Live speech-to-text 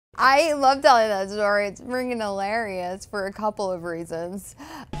I love telling that story. It's freaking hilarious for a couple of reasons.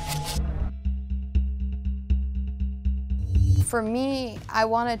 For me, I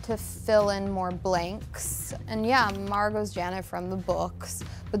wanted to fill in more blanks. And yeah, Margot's Janet from the books,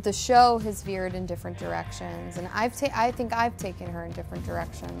 but the show has veered in different directions, and I think I've taken her in different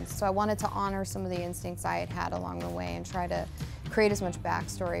directions. So I wanted to honor some of the instincts I had had along the way and try to create as much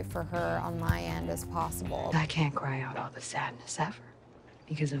backstory for her on my end as possible. I can't cry out all the sadness ever,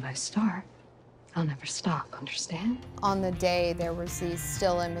 because if I start, I'll never stop, understand? On the day, there was these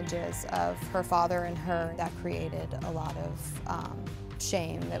still images of her father and her that created a lot of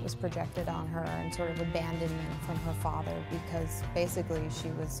shame that was projected on her and sort of abandonment from her father, because basically she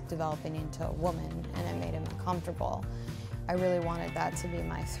was developing into a woman and it made him uncomfortable. I really wanted that to be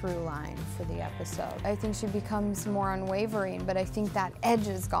my through line for the episode. I think she becomes more unwavering, but I think that edge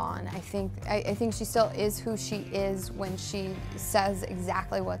is gone. I think she still is who she is when she says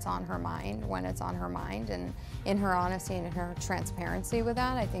exactly what's on her mind, when it's on her mind, and in her honesty and in her transparency with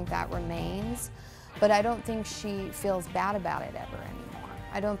that, I think that remains. But I don't think she feels bad about it ever anymore.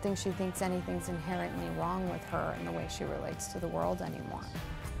 I don't think she thinks anything's inherently wrong with her in the way she relates to the world anymore.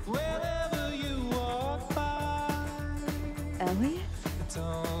 Wherever you walk by, Elliot?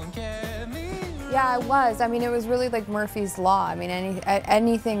 don't get me wrong. Yeah, I was. I mean, it was really like Murphy's Law. I mean,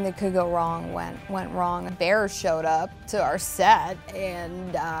 anything that could go wrong went wrong. Bears showed up to our set,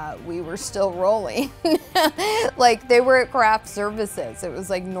 and we were still rolling. Like, they were at craft services. It was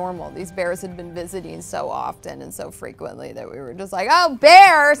like normal. These bears had been visiting so often and so frequently that we were just like, oh,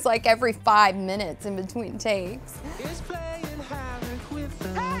 bears! Like every 5 minutes in between takes. It's playing havoc with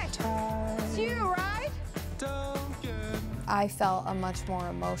the tide. It's you, right? Don't get I felt a much more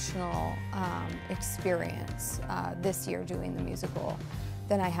emotional experience this year doing the musical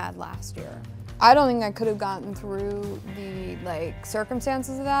than I had last year. I don't think I could have gotten through the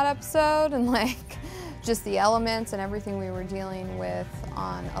circumstances of that episode and just the elements and everything we were dealing with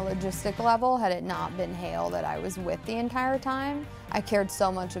on a logistic level had it not been Hale that I was with the entire time. I cared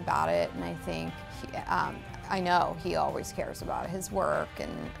so much about it, and I think I know he always cares about his work,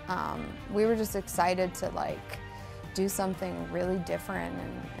 and we were just excited to do something really different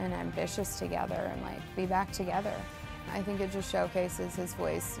and ambitious together and be back together. I think it just showcases his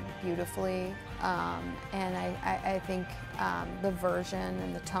voice beautifully, and I think the version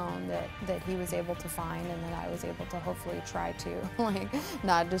and the tone that he was able to find and that I was able to hopefully try to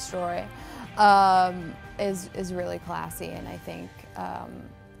not destroy is really classy, and I think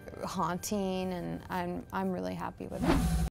haunting, and I'm really happy with it.